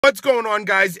What's going on,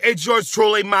 guys? It's yours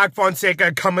truly, Mark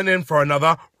Fonseca, coming in for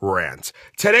another rant.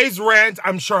 Today's rant,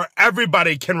 I'm sure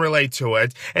everybody can relate to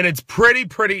it, and it's pretty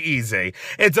easy.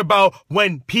 It's about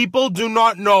when people do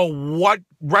not know what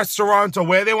restaurant or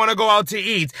where they want to go out to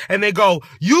eat, and they go,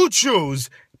 you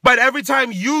choose, but every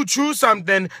time you choose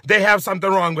something, they have something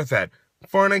wrong with it.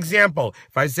 For an example,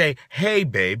 if I say, hey,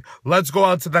 babe, let's go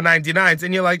out to the 99s,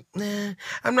 and you're like,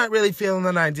 I'm not really feeling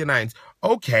the 99s.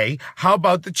 Okay, how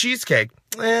about the cheesecake?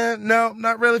 No,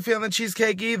 not really feeling the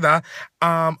cheesecake either.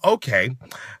 Okay,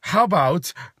 how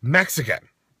about Mexican?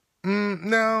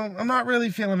 No, I'm not really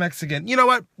feeling Mexican. You know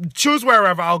what? Choose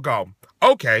wherever, I'll go.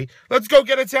 Okay, let's go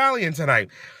get Italian tonight.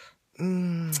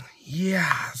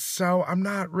 Yeah, so I'm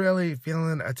not really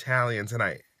feeling Italian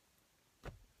tonight.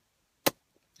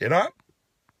 You know?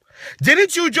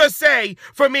 Didn't you just say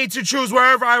for me to choose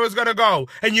wherever I was gonna go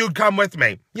and you'd come with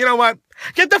me? You know what?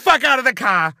 Get the fuck out of the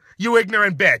car, you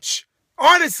ignorant bitch.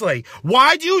 Honestly,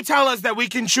 why do you tell us that we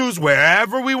can choose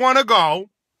wherever we want to go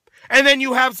and then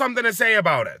you have something to say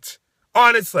about it?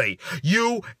 Honestly,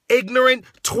 you ignorant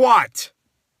twat.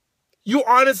 You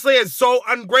honestly are so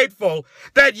ungrateful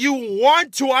that you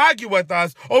want to argue with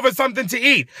us over something to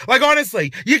eat. Like,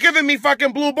 honestly, you're giving me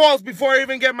fucking blue balls before I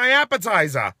even get my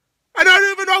appetizer. I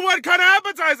don't even know what kind of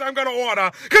appetizer I'm going to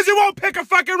order because you won't pick a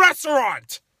fucking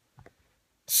restaurant.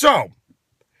 So,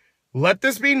 let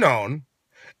this be known.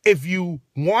 If you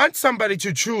want somebody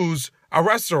to choose a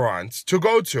restaurant to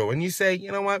go to and you say,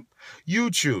 you know what,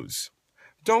 you choose.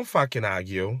 Don't fucking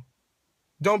argue.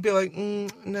 Don't be like,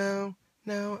 no,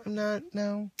 I'm not,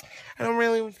 no. I don't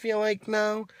really feel like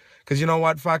no. Because you know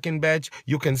what, fucking bitch,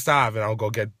 you can starve and I'll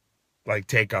go get like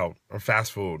takeout or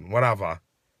fast food, whatever.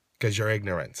 Because you're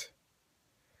ignorant.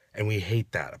 And we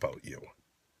hate that about you.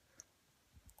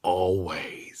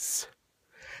 Always.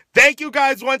 Thank you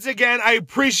guys once again. I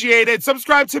appreciate it.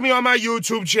 Subscribe to me on my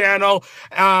YouTube channel.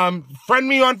 Friend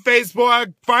me on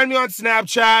Facebook. Find me on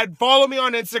Snapchat. Follow me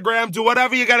on Instagram. Do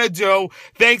whatever you gotta do.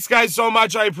 Thanks guys so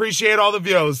much. I appreciate all the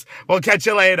views. We'll catch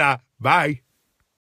you later. Bye.